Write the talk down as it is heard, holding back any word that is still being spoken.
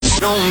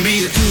Don't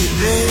be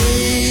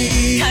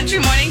today. Country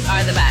mornings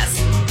are the best.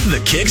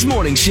 The Kicks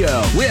Morning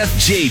Show with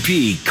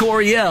JP,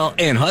 Coriel,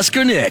 and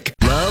Husker Nick.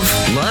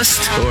 Love,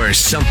 lust, or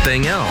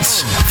something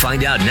else?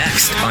 Find out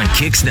next on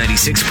Kicks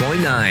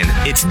 96.9.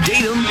 It's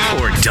Date 'em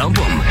or Dump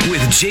 'em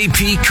with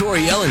JP,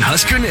 Coriel, and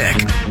Husker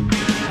Nick.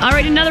 All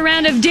right, another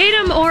round of Date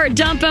 'em or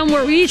Dump 'em,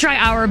 where we try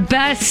our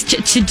best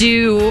to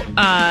do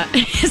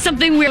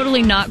something we're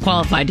totally not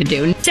qualified to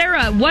do.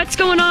 Sarah, what's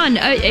going on?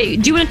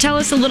 Do you want to tell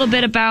us a little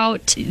bit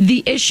about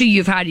the issue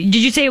you've had? Did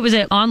you say it was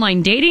an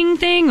online dating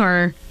thing,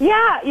 or? Yeah.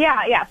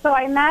 So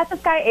I met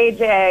this guy,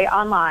 AJ,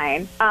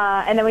 online,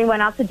 and then we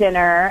went out to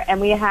dinner, and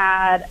we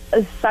had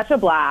such a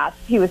blast.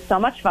 He was so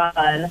much fun.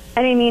 And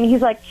I mean,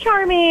 he's like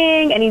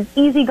charming, and he's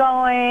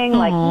easygoing,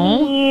 like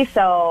me.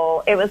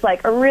 So it was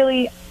like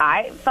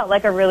I felt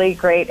like a really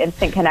great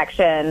instant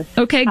connection.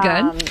 Okay,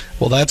 good.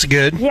 Well, that's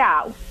good.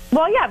 Yeah.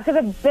 Well, yeah, because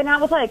I've been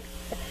out with like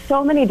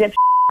so many dipshits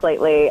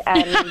lately,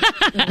 and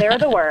they're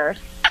the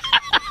worst.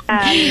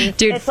 And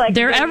dude, it's like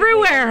they're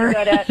everywhere.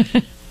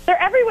 They're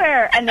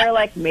everywhere, and they're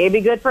like maybe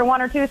good for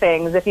one or two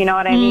things, if you know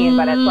what I mean.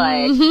 But it's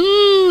like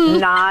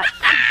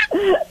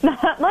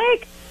not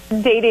like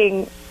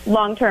dating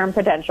long-term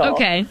potential.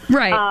 Okay,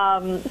 right.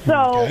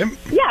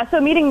 So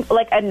meeting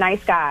like a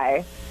nice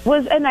guy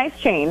was a nice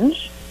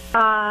change,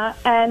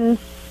 and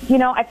you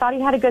know, I thought he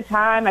had a good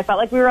time. I felt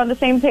like we were on the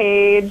same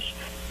page.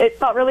 It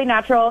felt really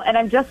natural, and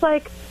I'm just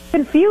like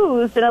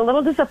confused and a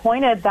little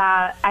disappointed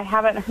that I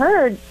haven't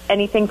heard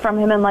anything from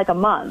him in like a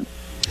month.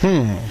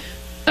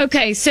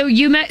 Okay, so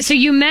you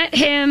met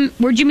him.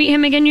 Where'd you meet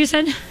him again? You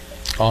said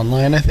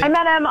online, I think. I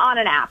met him on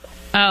an app.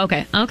 Oh,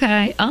 okay.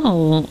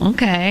 Oh,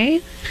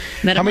 okay.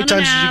 How many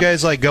times did you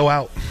guys like go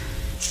out?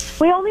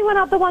 We only went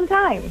out the one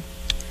time.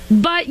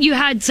 But you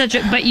had such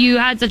a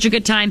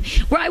good time.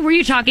 Were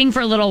you talking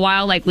for a little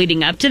while, like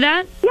leading up to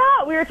that?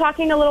 Yeah, we were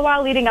talking a little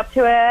while leading up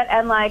to it,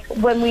 and like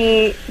when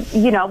we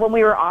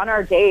were on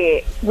our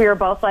date, we were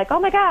both like, "Oh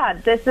my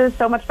God, this is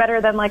so much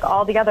better than like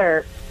all the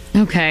other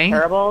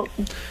terrible."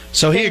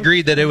 So he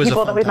agreed that it was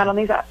people a fun that we time. met on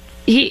these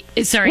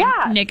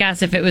apps. Nick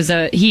asked if it was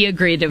he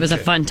agreed it was a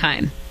fun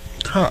time.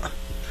 Huh.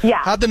 Yeah.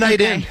 How'd the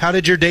night end? How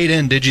did your date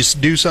end? Did you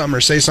do something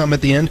or say something at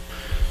the end?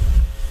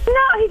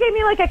 No, he gave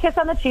me like a kiss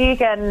on the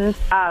cheek, and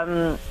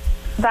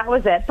that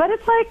was it. But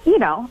it's like, you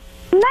know,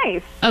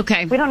 nice.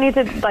 Okay. We don't need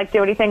to like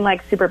do anything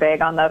like super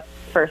big on the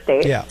first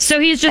date. Yeah. So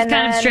he's just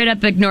kind of straight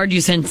up ignored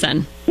you since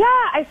then. Yeah,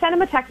 I sent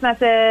him a text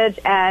message,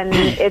 and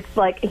it's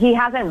like he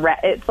hasn't read.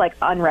 It's like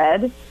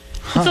unread.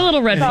 It's a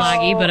little red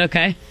flaggy, but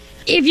okay.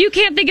 If you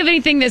can't think of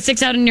anything that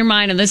sticks out in your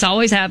mind, and this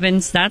always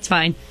happens, that's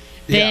fine.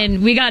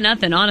 Then we got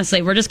nothing,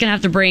 honestly. We're just going to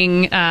have to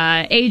bring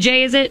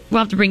AJ, is it? We'll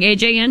have to bring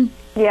AJ in?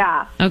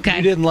 Yeah. Okay.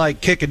 You didn't, like,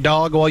 kick a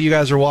dog while you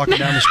guys were walking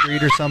down the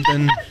street or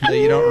something that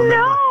you don't remember?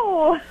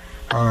 No.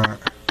 All right.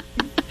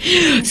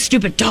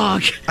 Stupid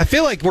dog. I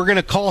feel like we're going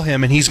to call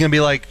him, and he's going to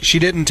be like, she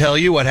didn't tell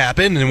you what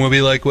happened? And we'll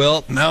be like,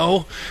 well,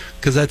 no,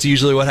 because that's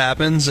usually what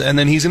happens. And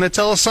then he's going to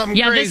tell us something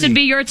crazy. Yeah, this would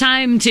be your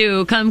time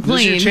to come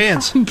clean. This is your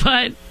chance.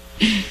 But...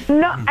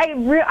 No,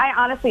 I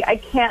honestly, I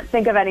can't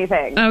think of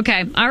anything.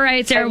 Okay. All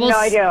right, Sarah. I have no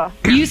idea.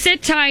 You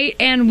sit tight,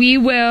 and we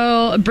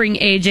will bring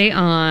AJ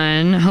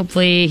on.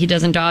 Hopefully he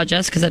doesn't dodge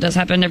us, because that does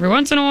happen every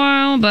once in a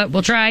while, but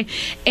we'll try.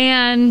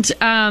 And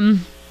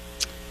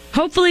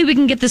hopefully we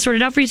can get this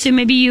sorted out for you, so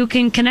maybe you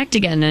can connect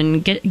again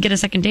and get a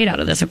second date out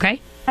of this,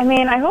 okay? I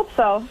mean, I hope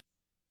so.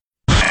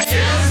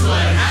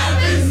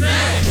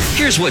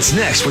 Here's what's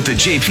next with the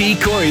JP,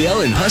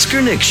 Coriel, and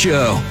Husker Nick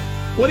Show.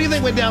 What do you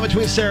think went down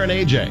between Sarah and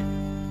AJ?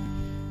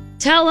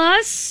 Tell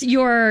us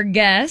your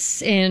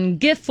guess in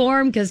GIF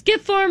form, because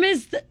GIF form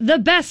is the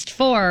best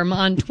form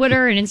on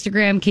Twitter and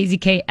Instagram,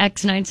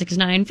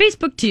 KZKX969,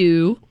 Facebook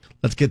too.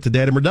 Let's get to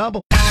Date 'em or Dump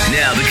 'em.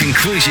 Now the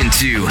conclusion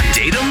to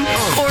Date 'em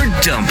or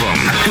Dump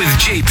 'em with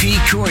JP,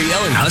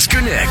 Coriel, and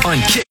Husker Nick on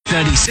Kick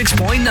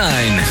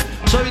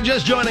 96.9. So if you're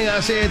just joining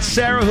us, it's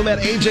Sarah who met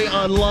AJ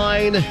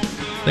online.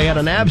 They had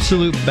an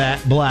absolute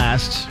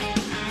blast.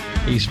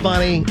 He's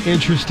funny,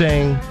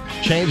 interesting,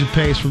 change of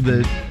pace from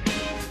the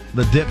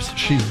dips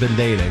she's been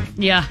dating.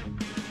 Yeah.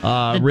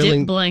 Really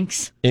dip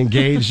blinks.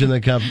 engaged in the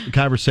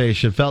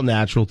conversation, felt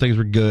natural, things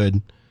were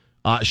good.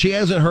 She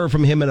hasn't heard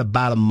from him in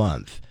about a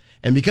month.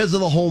 And because of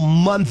the whole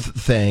month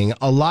thing,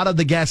 a lot of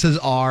the guesses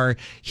are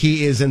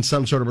he is in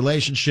some sort of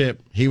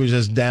relationship. He was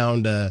just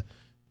down to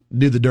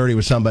do the dirty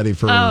with somebody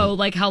for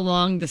like how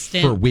long the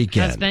stint for a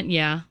weekend. has been.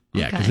 Yeah.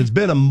 Yeah, because it's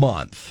been a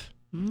month.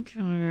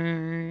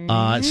 Okay.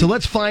 So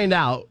let's find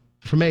out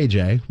from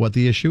AJ what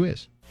the issue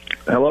is.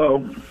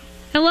 Hello.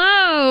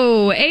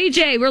 Hello,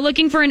 AJ. We're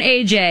looking for an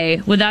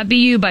AJ. Would that be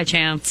you by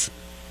chance?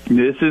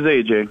 This is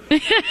AJ.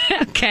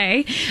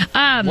 Okay.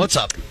 What's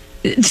up?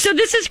 So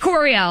this is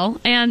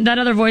Coriel, and that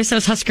other voice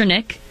is Husker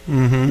Nick.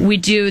 Mm-hmm. We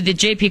do the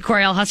JP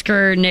Coriel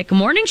Husker Nick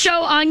morning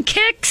show on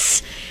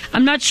Kicks.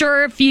 I'm not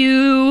sure if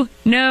you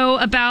know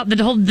about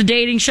the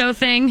dating show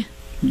thing.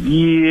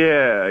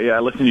 Yeah, I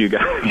listen to you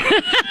guys.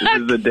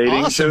 This is the dating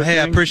awesome. show. Hey,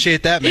 I thing?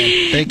 appreciate that,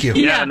 man. Thank you.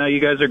 Yeah, no, you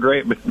guys are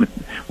great, but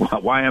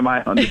why am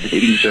I on the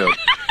dating show?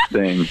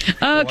 thing.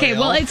 Okay,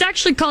 well, it's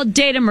actually called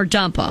Date 'em or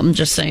Dump 'em,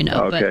 just so you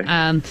know. Okay.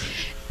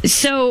 But,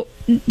 so,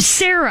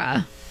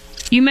 Sarah,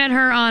 you met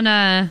her on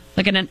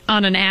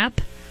on an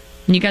app,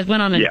 and you guys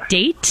went on a Yeah.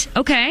 date?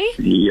 Okay.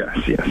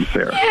 Yes, Sarah. I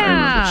remember.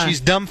 Yeah. She's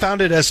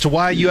dumbfounded as to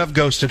why you have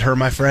ghosted her,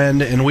 my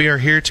friend, and we are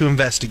here to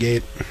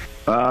investigate.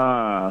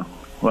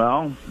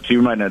 Well, she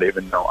might not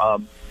even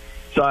know.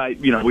 So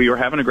we were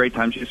having a great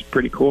time. She's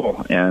pretty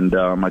cool, and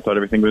I thought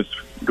everything was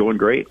going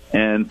great.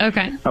 And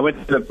Okay. I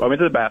went to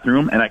the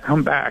bathroom, and I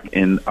come back,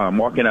 and I'm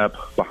walking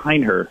up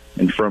behind her,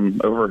 and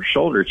from over her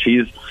shoulder,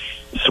 she's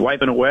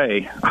swiping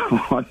away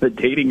on the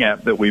dating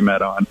app that we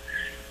met on.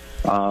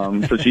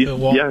 So she's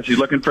she's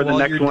looking for the while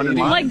next you're one in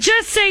dating? line. Like,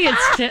 just say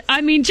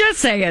it's just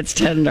say it's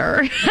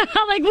Tinder.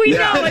 Like, we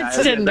know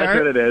it's Tinder. That's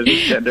what it is.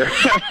 It's Tinder.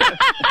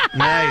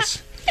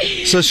 Nice.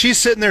 So she's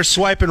sitting there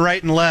swiping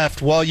right and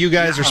left while you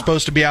guys are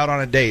supposed to be out on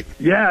a date.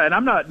 Yeah, and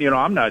I'm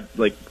not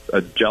like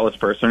a jealous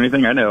person or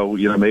anything. I know,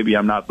 maybe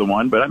I'm not the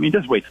one, but I mean,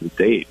 just wait to the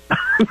date.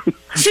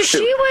 So she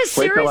was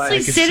Wait till I seriously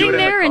can see sitting it in the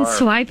there and car.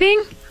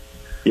 swiping?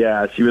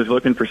 Yeah, she was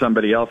looking for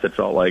somebody else, it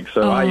felt like.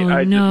 So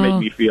I no. just made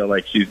me feel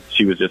like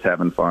she was just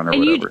having fun or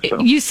And whatever. So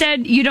you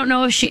said you don't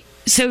know if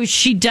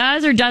she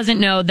does or doesn't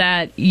know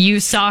that you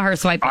saw her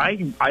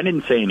swiping. I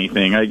didn't say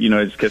anything. I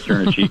just kissed her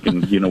on the cheek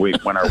and we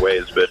went our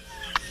ways, but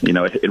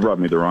it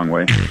rubbed me the wrong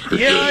way. for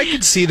Yeah, sure. I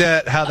could see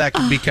how that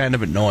could be kind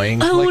of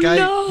annoying. Oh,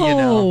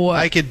 no.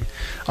 I could,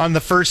 on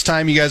the first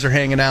time you guys are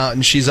hanging out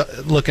and she's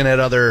looking at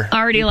other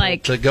Already people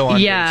like to go on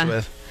yeah, dates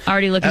with.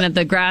 already looking at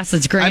the grass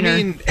that's greener. I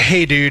mean,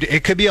 hey, dude,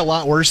 it could be a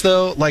lot worse,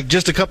 though. Like,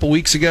 just a couple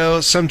weeks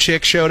ago, some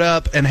chick showed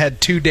up and had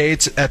 2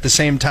 dates at the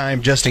same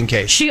time, just in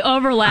case. she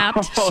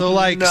overlapped. So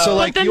like,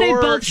 But then they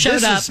both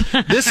showed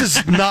this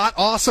is not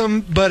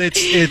awesome, but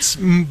it's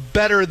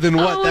better than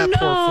what Oh, that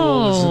poor fool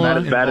was. no. Not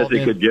as bad as involved it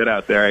in. could get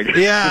out there.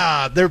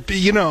 Yeah, they're Well,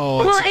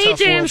 it's a tough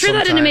AJ, I'm world sure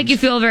that didn't make you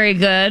sometimes. feel very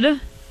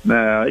good.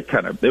 No,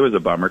 it was a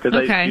bummer because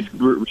Okay.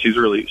 she was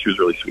really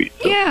sweet.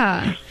 So.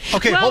 Yeah.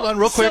 Okay, Well, hold on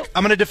real quick. so-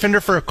 I'm going to defend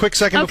her for a quick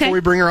second Okay. before we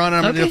bring her on.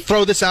 I'm going Okay. to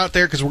throw this out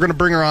there because we're going to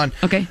bring her on.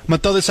 Okay. I'm going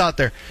to throw this out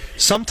there.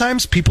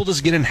 Sometimes people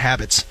just get in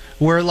habits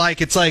where,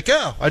 it's like,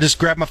 oh, I just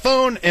grab my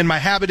phone and my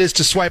habit is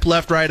to swipe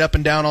left, right, up,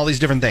 and down, all these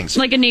different things.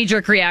 Like a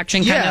knee-jerk reaction,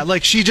 kind Yeah, of.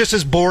 like she just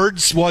is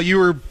bored while you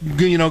were,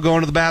 going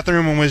to the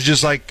bathroom and was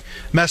just like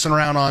messing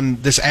around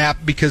on this app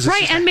because it's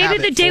Right, just a and maybe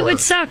habit the date for would her.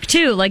 suck,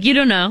 too. Like, you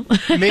don't know.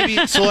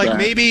 Maybe so. Like Right,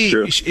 maybe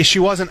true. she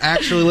wasn't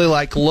actually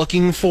like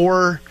looking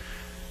for,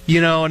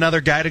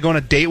 another guy to go on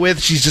a date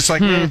with. She's just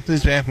like, I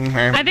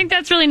think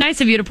that's really nice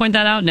of you to point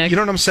that out, Nick. you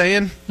know what I'm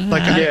saying?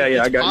 Like,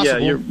 Yeah, I got.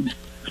 possible.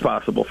 It's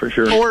possible for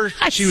sure. Or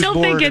I she was still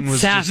bored think and it's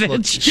was just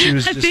savage. she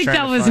was I just think trying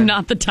that to was find-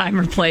 not the time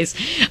or place.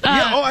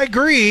 I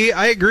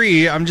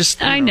agree. I'm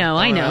just. I know.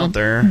 throwing it out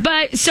there.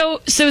 But so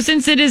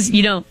since it is,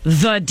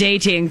 the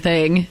dating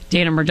thing,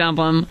 date 'em or dump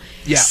 'em,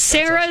 Yeah, that's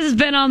Sarah's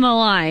been on the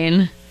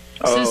line.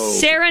 So Oh.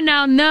 Sarah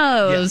now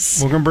knows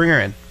We're gonna bring her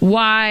in.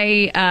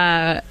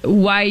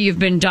 why you've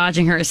been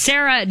dodging her.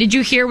 Sarah, did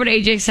you hear what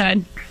AJ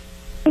said?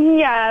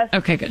 Yes.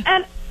 Okay, good.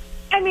 And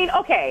I mean,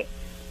 okay,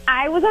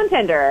 I was on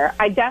Tinder.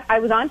 I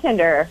was on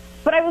Tinder,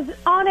 but I was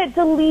on it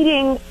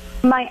deleting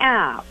my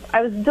app.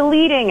 I was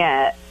deleting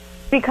it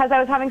because I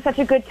was having such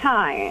a good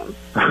time.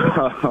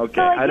 Okay,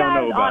 So, I don't I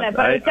know was about on it,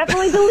 but I was that.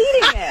 definitely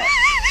deleting it.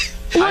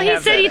 Well, I he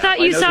have said that he app. thought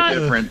I you know saw. the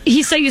difference.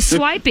 He saw you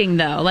swiping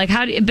though. Like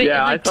how? But,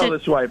 Yeah, like, I saw the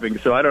swiping,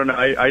 so I don't know.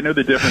 I know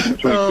the difference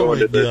between going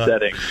to the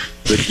settings,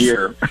 the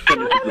gear.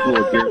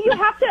 No. You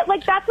have to,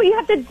 that's what you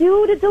have to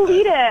do to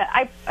delete it.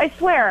 I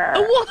swear.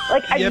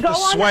 What? I You have go to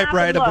on the swipe app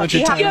right and a look. bunch of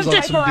You have times to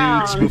on swipe some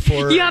dudes around.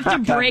 before. You have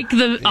to break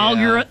the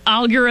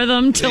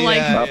algorithm to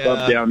Yeah.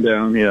 Up,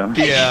 down, yeah.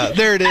 Yeah,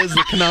 there it is,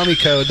 the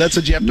Konami code. That's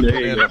what you have to There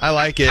put you in. go. I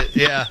like it.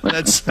 Yeah,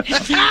 that's.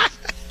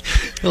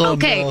 Oh,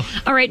 Okay. no.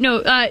 All right.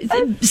 No,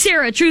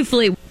 Sarah,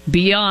 truthfully,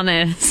 be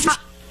honest.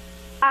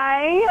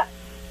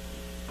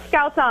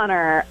 Scout's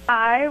honor,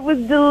 I was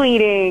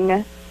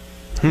deleting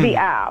the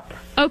app.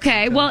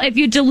 Okay. Well, if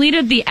you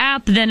deleted the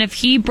app, then if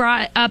he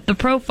brought up the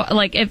profile,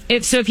 like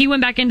if he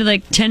went back into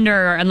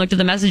Tinder and looked at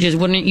the messages,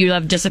 wouldn't you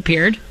have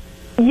disappeared?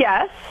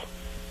 Yes.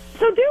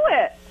 So do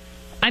it.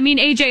 I mean,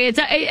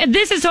 AJ,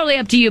 this is totally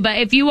up to you. But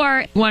if you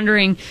are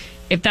wondering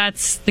if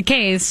that's the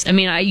case, I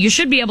mean, you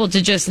should be able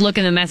to just look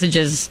in the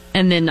messages,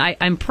 and then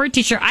I'm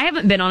pretty sure I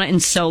haven't been on it in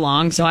so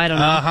long, so I don't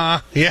know.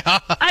 Yeah.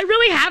 I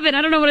really haven't.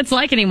 I don't know what it's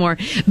like anymore.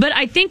 But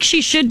I think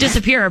she should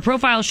disappear. Her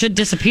profile should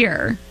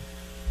disappear.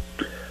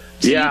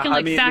 So Yeah, you can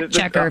I mean, fact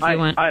check her if you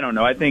want. I don't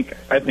know. I think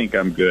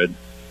I'm good.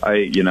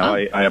 I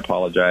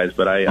apologize,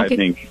 but I Okay.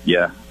 think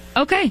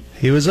Okay.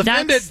 He was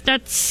offended.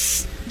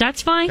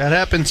 That's fine. That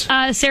happens.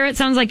 Sarah, it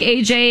sounds like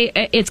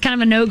AJ. It's kind of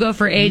a no-go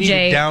for AJ. You need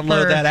to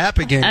download for that app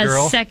again, a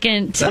girl.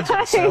 second That's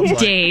what it sounds like.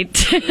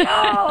 date.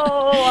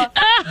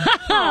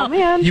 Oh,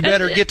 man. You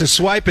better get to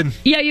swiping.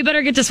 Yeah, you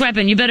better get to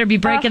swiping. You better be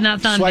breaking that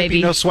thumb, Swipey,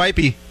 baby. no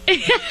swipey.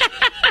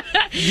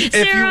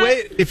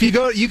 If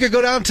you could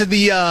go down to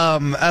the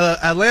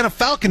Atlanta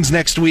Falcons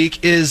next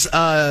week is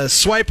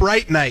Swipe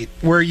Right night,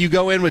 where you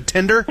go in with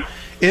Tinder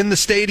in the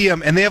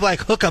stadium, and they have like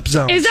hookup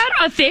zones. Is that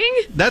a thing?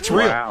 That's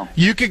real. Wow.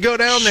 You could go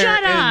down there.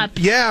 Shut and- up.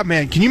 Yeah,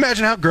 man. Can you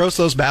imagine how gross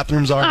those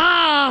bathrooms are?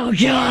 Oh,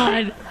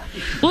 God.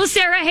 Well,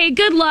 Sarah, hey,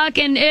 good luck.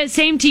 And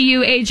same to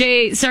you,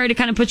 AJ. Sorry to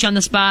kind of put you on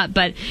the spot.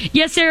 But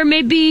yes, Sarah,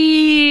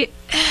 maybe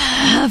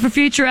for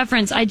future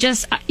reference,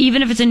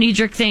 even if it's a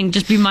knee-jerk thing,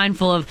 just be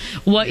mindful of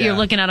what you're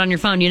looking at on your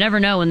phone. You never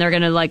know when they're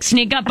going to, like,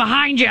 sneak up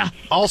behind you.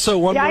 Also,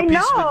 one Yeah, more I piece know.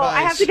 of advice.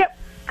 I have to get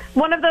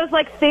one of those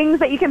like things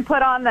that you can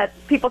put on that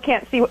people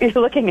can't see what you're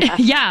looking at.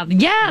 Yeah,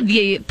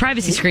 the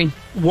privacy screen.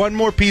 One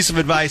more piece of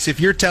advice.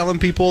 If you're telling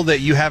people that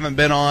you haven't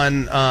been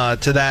on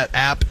to that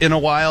app in a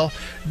while,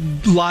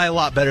 lie a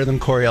lot better than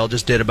Coriel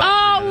just did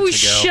about 3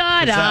 minutes ago.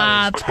 Shut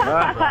 'Cause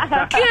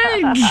up.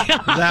 Good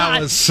God. That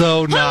was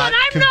so not Hold on,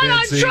 I'm not on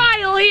convincing.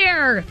 trial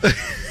here.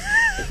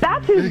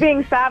 That's who's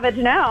being savage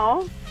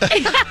now.